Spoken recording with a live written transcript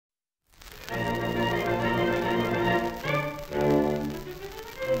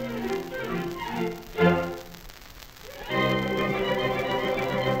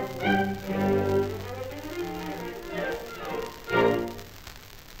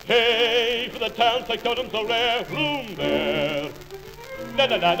Hey, for the town's factotum so rare, room there. La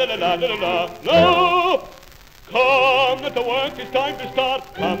la la la la la la la. No! Come that the work is time to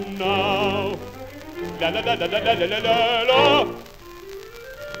start. Come now. La la la la la la la la la.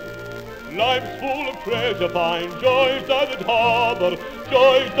 Life's full of treasure, find joys that it harbor,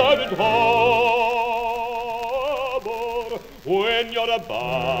 joys that it harbor. When you're a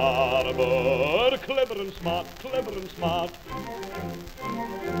barber, clever and smart, clever and smart.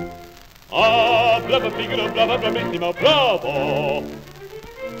 Ah, bravo figaro, bravo, bravissimo, bravo.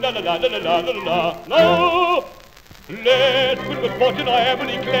 La la la la la la la la. No! Let's with good fortune I am and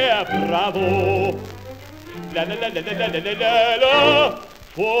declare, bravo. La la la la la la la la la.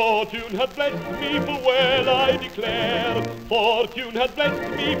 Fortune hath blessed me full well, I declare. Fortune hath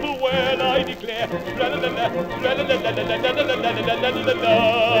blessed me full well, I declare. La la la la la la la la la la la la la la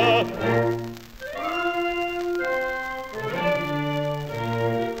la.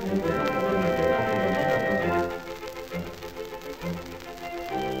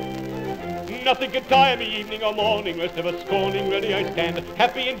 Nothing can tire me, evening or morning, rest of a scorning, ready I stand.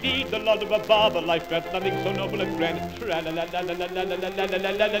 Happy indeed, the lot of a barber, life grants nothing so noble and grand.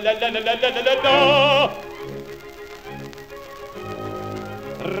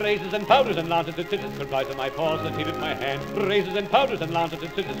 Razors and powders and lancets and scissors comprise of my paws and heel at my hand. Razors and powders and lancets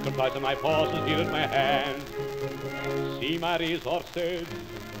and scissors comprise of my paws and heel at my hand. See my resources,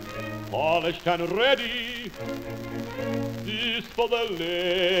 polished and ready. This for the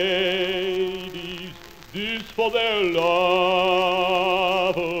ladies, this for their lovers,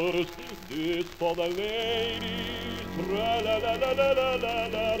 this for the ladies,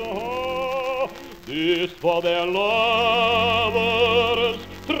 tra-la-la-la-la-la-la-la, this for their lovers,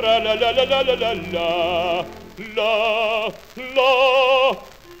 tra-la-la-la-la-la-la, la-la.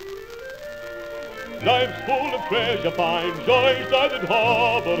 Life's full of treasure, find joys that it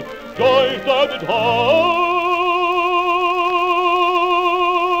harbor, joys that it harbor.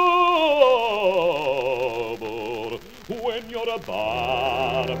 When you're a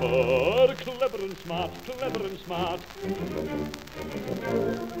barber, clever and smart, clever and smart.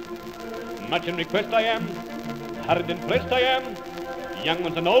 Much in request I am, hard and pressed I am, young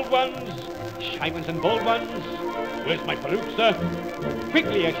ones and old ones, shy ones and bold ones. Where's my peruke, sir?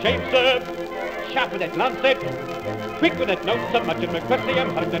 Quickly a shave, sir. Sharp with that lancet, quick with that note, so much in request I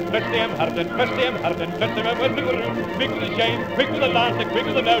am, hard and pressed I am, hard and pressed I am, hard and pressed I am. Where's my peruke? Quick with the shave, quick with the lancet, quick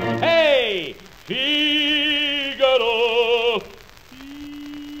with the note. Hey! Figaro!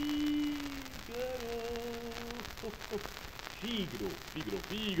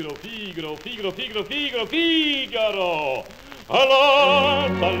 Figaro!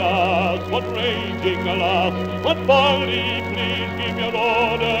 Alas, alas, what raging, alas, what folly, please give your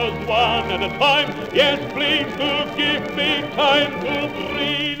orders one at a time. Yes, please do give me time to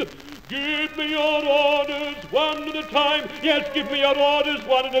breathe. Give me your orders one at a time. Yes, give me your orders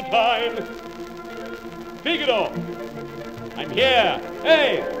one at a time. Figaro! I'm here!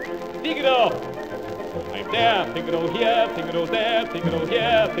 Hey! Figaro! I'm there, Figaro here, Figaro there, Figaro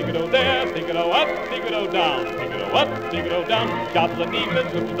here, Figaro there, Figaro up, Figaro down, Figaro up, Figaro down, sharp as a needle and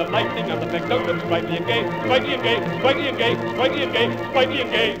swift as the lightning of the factotum, sprightly and gay, sprightly and gay, sprightly and gay, sprightly and gay, sprightly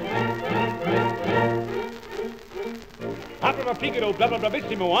and gay. Opera Figaro, blah blah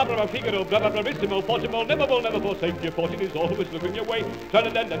bravissimo, opera Figaro, blah blah bravissimo, fortune will never forsake you, fortune is always looking your way.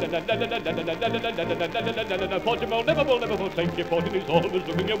 Fortune will never forsake you, fortune is always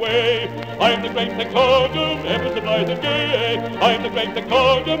looking your way. I am the great factotum, ever so blithe and gay. I am the great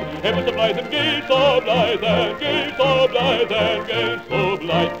factotum, ever so blithe and gay, so blithe and gay, so blithe and gay, so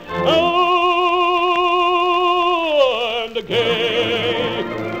blithe and gay.